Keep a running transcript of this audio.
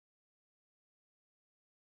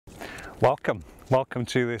Welcome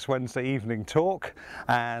to this Wednesday evening talk,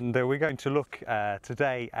 and we're going to look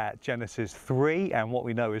today at Genesis 3 and what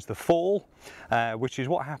we know is the fall, which is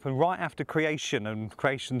what happened right after creation, and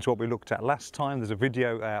creation's what we looked at last time. There's a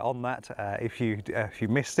video on that if you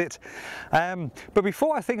missed it. But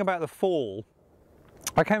before I think about the fall,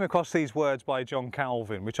 I came across these words by John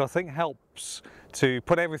Calvin, which I think helps to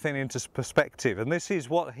put everything into perspective. And this is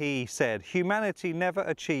what he said: humanity never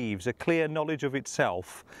achieves a clear knowledge of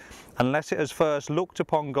itself unless it has first looked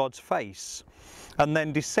upon God's face and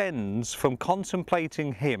then descends from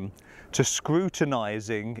contemplating him to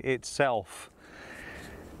scrutinizing itself.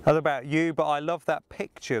 I don't know about you, but I love that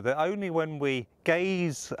picture that only when we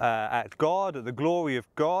gaze at God, at the glory of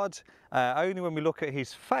God, only when we look at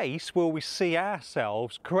his face will we see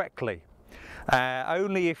ourselves correctly.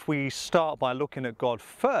 Only if we start by looking at God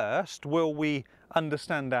first will we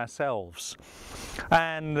understand ourselves.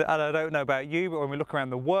 And I don't know about you, but when we look around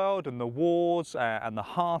the world and the wars and the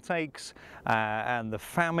heartaches and the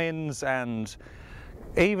famines, and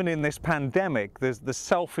even in this pandemic, there's the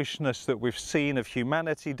selfishness that we've seen of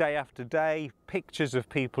humanity day after day, pictures of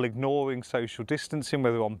people ignoring social distancing,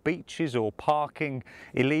 whether on beaches or parking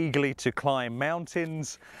illegally to climb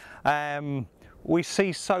mountains. We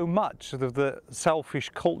see so much of the selfish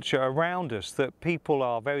culture around us that people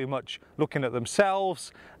are very much looking at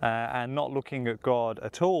themselves and not looking at God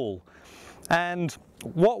at all. And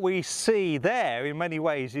what we see there in many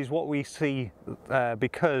ways is what we see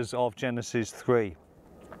because of Genesis 3.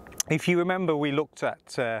 If you remember, we looked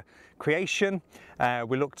at creation,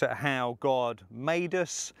 we looked at how God made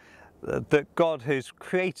us, that God has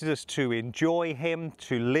created us to enjoy him,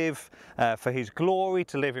 to live for his glory,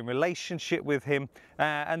 to live in relationship with him,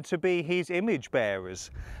 and to be his image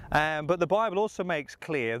bearers. But the Bible also makes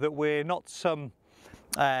clear that we're not some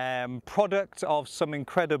product of some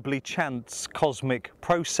incredibly chance cosmic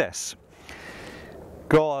process.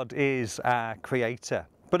 God is our creator.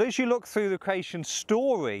 But as you look through the creation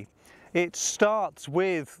story, it starts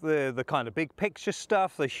with the kind of big picture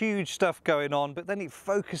stuff, the huge stuff going on, but then it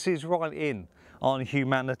focuses right in on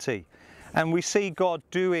humanity. And we see God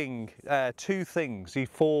doing two things. He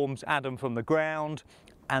forms Adam from the ground,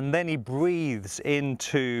 and then he breathes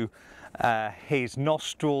into his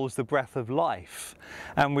nostrils the breath of life.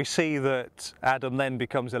 And we see that Adam then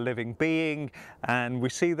becomes a living being, and we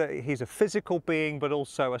see that he's a physical being but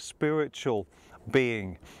also a spiritual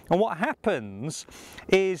being. And what happens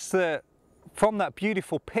is that from that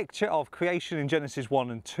beautiful picture of creation in Genesis 1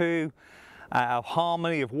 and 2, of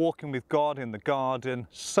harmony, of walking with God in the garden,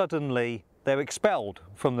 suddenly they're expelled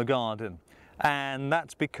from the garden. And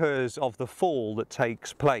that's because of the fall that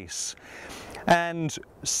takes place. And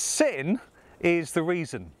sin is the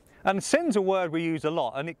reason. And sin's a word we use a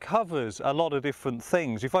lot, and it covers a lot of different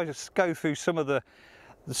things. If I just go through some of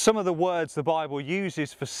the words the Bible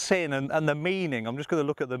uses for sin and the meaning, I'm just going to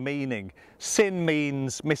look at the meaning. Sin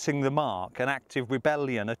means missing the mark, an active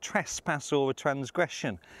rebellion, a trespass or a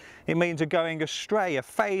transgression. It means a going astray, a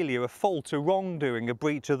failure, a fault, a wrongdoing, a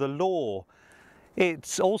breach of the law.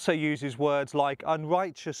 It also uses words like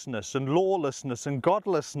unrighteousness and lawlessness and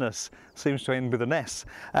godlessness, seems to end with an S,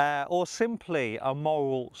 or simply a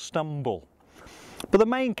moral stumble. But the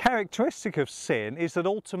main characteristic of sin is that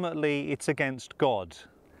ultimately it's against God.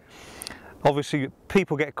 Obviously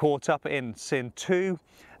people get caught up in sin too,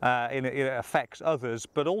 it affects others,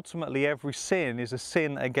 but ultimately every sin is a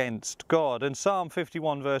sin against God. And Psalm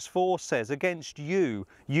 51 verse 4 says, "Against you,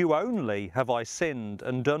 you only have I sinned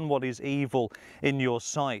and done what is evil in your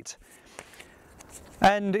sight."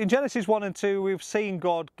 And in Genesis 1 and 2 we've seen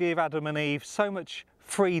God give Adam and Eve so much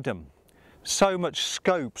freedom, so much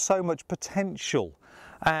scope, so much potential,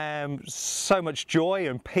 so much joy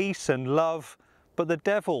and peace and love. But the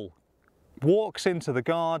devil walks into the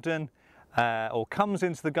garden or comes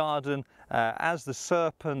into the garden as the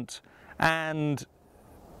serpent and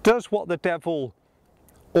does what the devil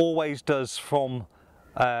always does from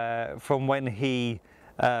when he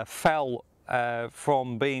fell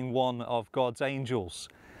from being one of God's angels.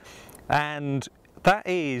 And that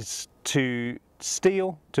is to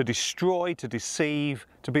steal, to destroy, to deceive,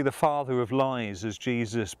 to be the father of lies, as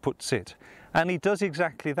Jesus puts it. And he does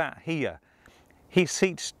exactly that here. He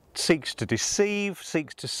seeks to deceive,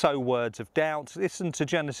 seeks to sow words of doubt. Listen to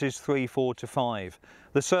Genesis 3:4-5.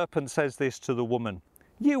 The serpent says this to the woman: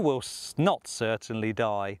 "You will not certainly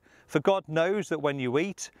die, for God knows that when you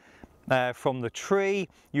eat from the tree,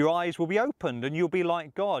 your eyes will be opened and you'll be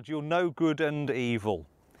like God. You'll know good and evil."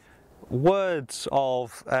 Words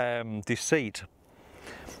of deceit.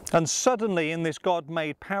 And suddenly in this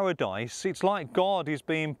God-made paradise, it's like God is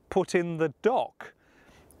being put in the dock.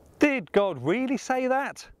 Did God really say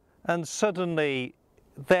that? and suddenly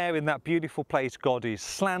there in that beautiful place God is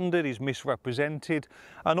slandered, is misrepresented,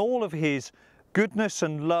 and all of his goodness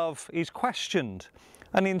and love is questioned.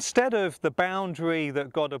 And instead of the boundary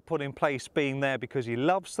that God had put in place being there because he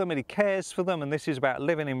loves them and he cares for them, and this is about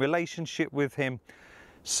living in relationship with him,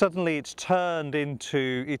 suddenly it's turned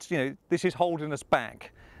into, this is holding us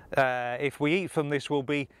back. If we eat from this, we'll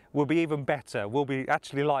be even better. We'll be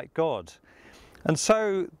actually like God. And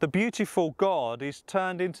so the beautiful God is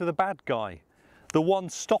turned into the bad guy, the one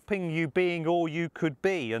stopping you being all you could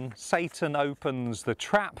be. And Satan opens the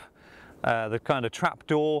trap, the kind of trap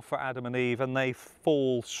door for Adam and Eve, and they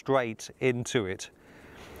fall straight into it.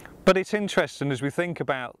 But it's interesting as we think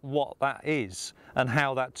about what that is and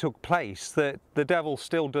how that took place, that the devil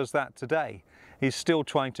still does that today. He's still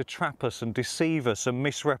trying to trap us and deceive us and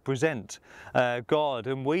misrepresent God,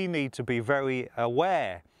 and we need to be very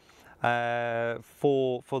aware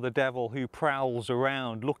for the devil who prowls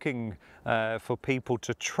around looking for people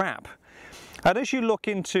to trap. And as you look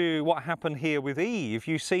into what happened here with Eve,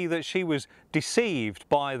 you see that she was deceived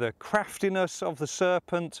by the craftiness of the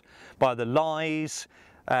serpent, by the lies,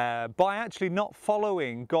 by actually not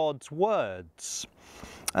following God's words.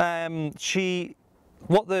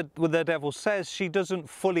 What the devil says, she doesn't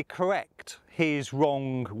fully correct his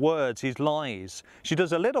wrong words, his lies. She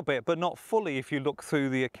does a little bit, but not fully if you look through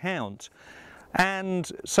the account.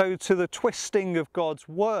 And so to the twisting of God's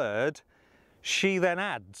word, she then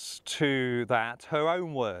adds to that her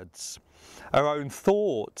own words, her own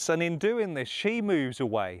thoughts. And in doing this, she moves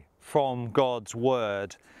away from God's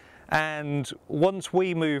word. And once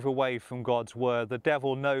we move away from God's word, the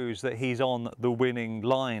devil knows that he's on the winning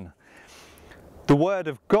line. The word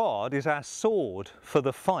of God is our sword for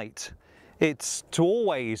the fight. It's to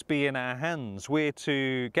always be in our hands. We're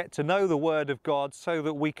to get to know the word of God so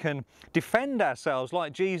that we can defend ourselves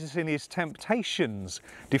like Jesus in his temptations,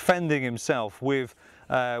 defending himself with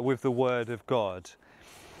the word of God.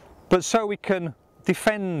 But so we can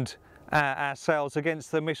defend ourselves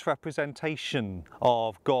against the misrepresentation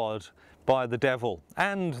of God by the devil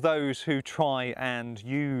and those who try and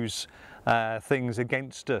use things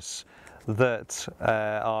against us that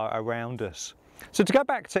are around us. So to go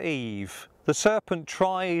back to Eve, the serpent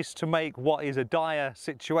tries to make what is a dire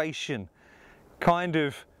situation kind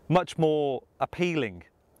of much more appealing.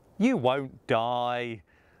 You won't die,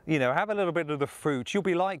 have a little bit of the fruit, you'll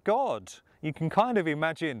be like God. You can kind of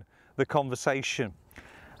imagine the conversation.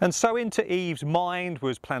 And so into Eve's mind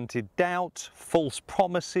was planted doubt, false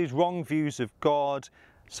promises, wrong views of God.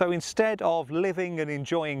 So instead of living and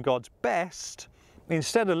enjoying God's best,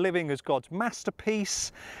 instead of living as God's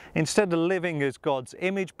masterpiece, instead of living as God's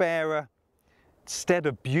image bearer, instead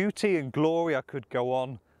of beauty and glory, I could go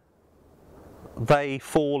on, they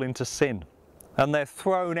fall into sin. And they're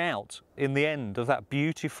thrown out in the end of that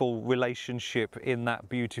beautiful relationship in that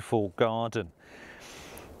beautiful garden.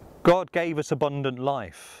 God gave us abundant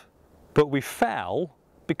life, but we fell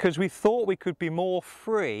because we thought we could be more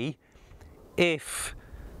free if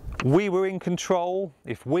we were in control,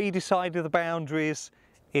 if we decided the boundaries,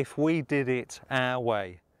 if we did it our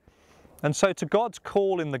way. And so to God's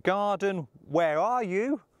call in the garden, where are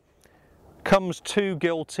you? Comes two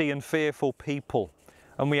guilty and fearful people.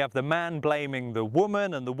 And we have the man blaming the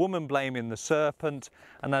woman and the woman blaming the serpent.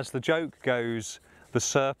 And as the joke goes, the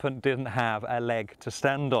serpent didn't have a leg to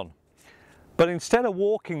stand on. But instead of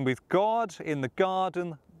walking with God in the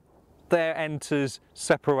garden, there enters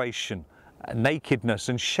separation, nakedness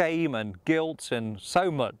and shame and guilt and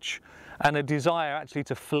so much, and a desire actually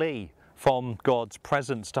to flee from God's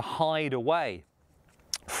presence, to hide away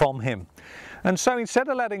from him. And so instead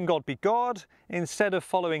of letting God be God, instead of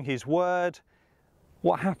following his word,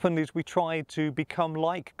 what happened is we tried to become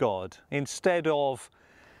like God. Instead of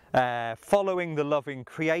following the loving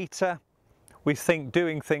creator, we think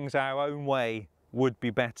doing things our own way would be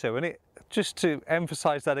better. And just to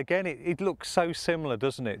emphasize that again, it looks so similar,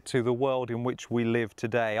 doesn't it, to the world in which we live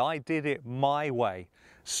today. I did it my way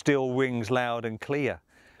still rings loud and clear.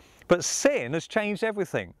 But sin has changed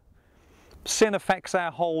everything. Sin affects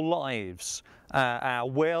our whole lives, our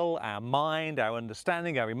will, our mind, our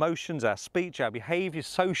understanding, our emotions, our speech, our behaviour,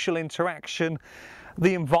 social interaction,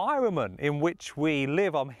 the environment in which we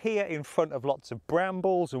live. I'm here in front of lots of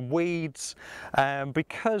brambles and weeds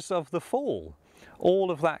because of the fall. All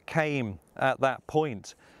of that came at that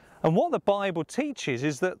point. And what the Bible teaches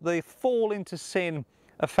is that the fall into sin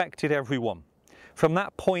affected everyone. From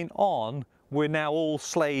that point on, we're now all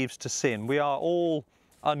slaves to sin. We are all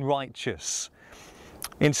unrighteous.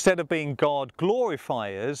 Instead of being God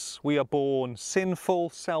glorifiers, we are born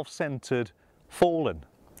sinful, self-centered, fallen.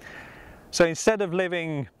 So instead of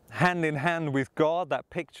living hand in hand with God, that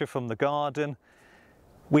picture from the garden,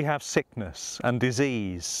 we have sickness and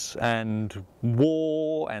disease and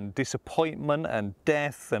war and disappointment and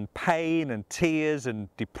death and pain and tears and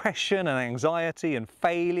depression and anxiety and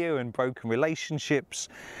failure and broken relationships.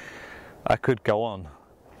 I could go on.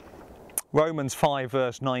 Romans 5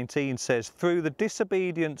 verse 19 says, through the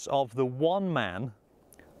disobedience of the one man,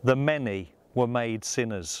 the many were made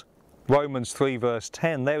sinners. Romans 3 verse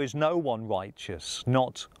 10, there is no one righteous,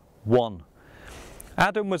 not one.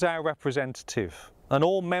 Adam was our representative, and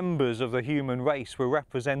all members of the human race were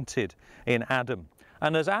represented in Adam.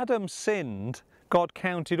 And as Adam sinned, God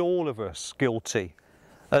counted all of us guilty,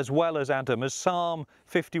 as well as Adam. As Psalm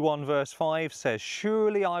 51 verse 5 says,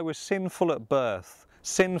 surely I was sinful at birth,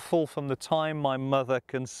 sinful from the time my mother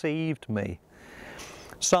conceived me.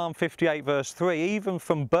 Psalm 58 verse 3, even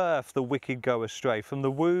from birth the wicked go astray, from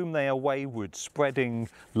the womb they are wayward, spreading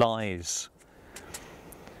lies.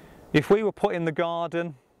 If we were put in the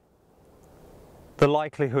garden, the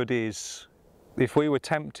likelihood is, if we were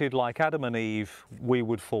tempted like Adam and Eve, we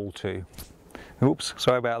would fall too. Oops,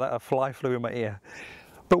 sorry about that, a fly flew in my ear.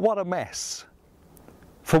 But what a mess.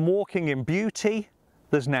 From walking in beauty,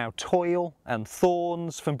 there's now toil and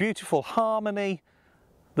thorns. From beautiful harmony,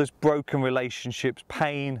 there's broken relationships,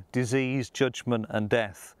 pain, disease, judgment and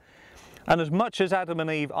death. And as much as Adam and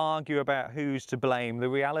Eve argue about who's to blame, the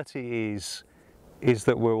reality is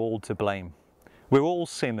that we're all to blame. We're all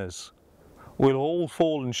sinners. We've all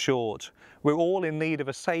fallen short. We're all in need of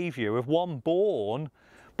a Saviour, of one born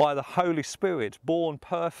by the Holy Spirit, born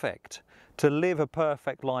perfect, to live a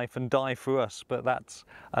perfect life and die for us. But that's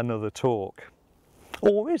another talk.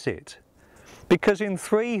 Or is it? Because in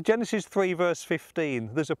Genesis 3 verse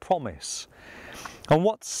 15, there's a promise. And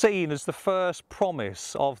what's seen as the first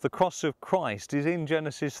promise of the cross of Christ is in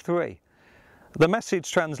Genesis 3. The Message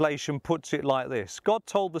translation puts it like this. God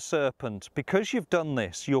told the serpent, because you've done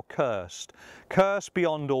this, you're cursed. Cursed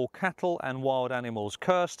beyond all cattle and wild animals.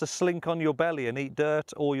 Cursed to slink on your belly and eat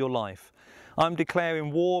dirt all your life. I'm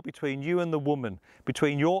declaring war between you and the woman,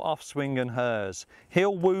 between your offspring and hers.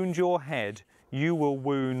 He'll wound your head, you will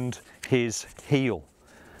wound his heel.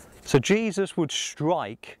 So Jesus would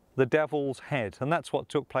strike the devil's head, and that's what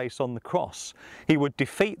took place on the cross. He would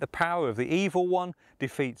defeat the power of the evil one,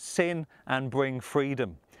 defeat sin and bring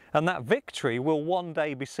freedom. And that victory will one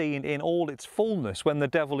day be seen in all its fullness when the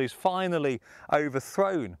devil is finally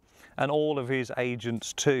overthrown, and all of his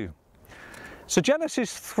agents too. So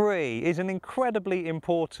Genesis 3 is an incredibly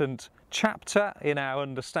important chapter in our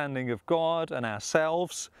understanding of God and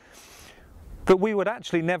ourselves, that we would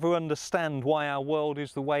actually never understand why our world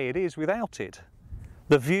is the way it is without it.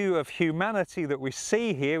 The view of humanity that we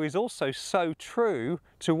see here is also so true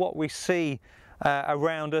to what we see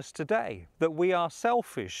around us today, that we are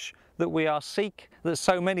selfish, that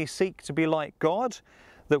so many seek to be like God,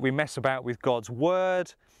 that we mess about with God's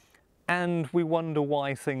word, and we wonder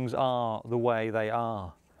why things are the way they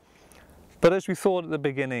are. But as we thought at the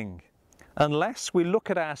beginning, unless we look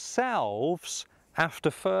at ourselves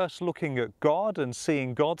after first looking at God and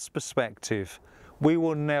seeing God's perspective, we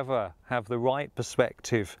will never have the right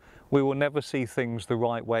perspective. We will never see things the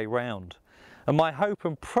right way round. And my hope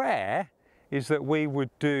and prayer is that we would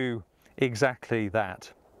do exactly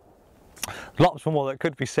that. Lots more that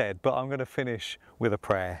could be said, but I'm going to finish with a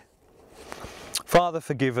prayer. Father,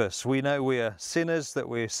 forgive us. We know we are sinners, that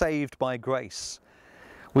we're saved by grace.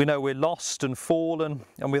 We know we're lost and fallen,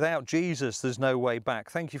 and without Jesus there's no way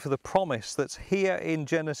back. Thank you for the promise that's here in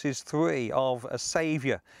Genesis 3 of a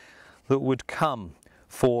Saviour that would come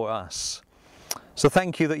for us. So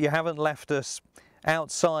thank you that you haven't left us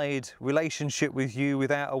outside relationship with you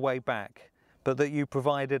without a way back, but that you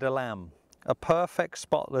provided a lamb, a perfect,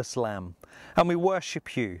 spotless lamb, and we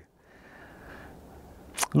worship you.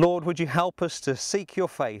 Lord, would you help us to seek your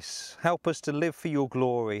face, help us to live for your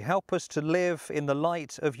glory, help us to live in the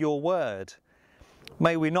light of your word.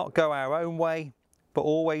 May we not go our own way, but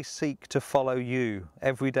always seek to follow you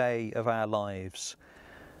every day of our lives.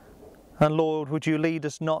 And Lord, would you lead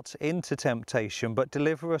us not into temptation, but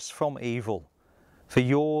deliver us from evil. For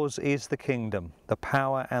yours is the kingdom, the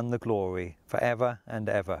power and the glory, forever and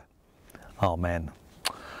ever. Amen.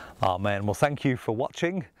 Amen. Well, thank you for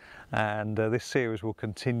watching, and this series will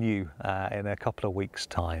continue in a couple of weeks'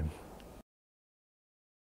 time.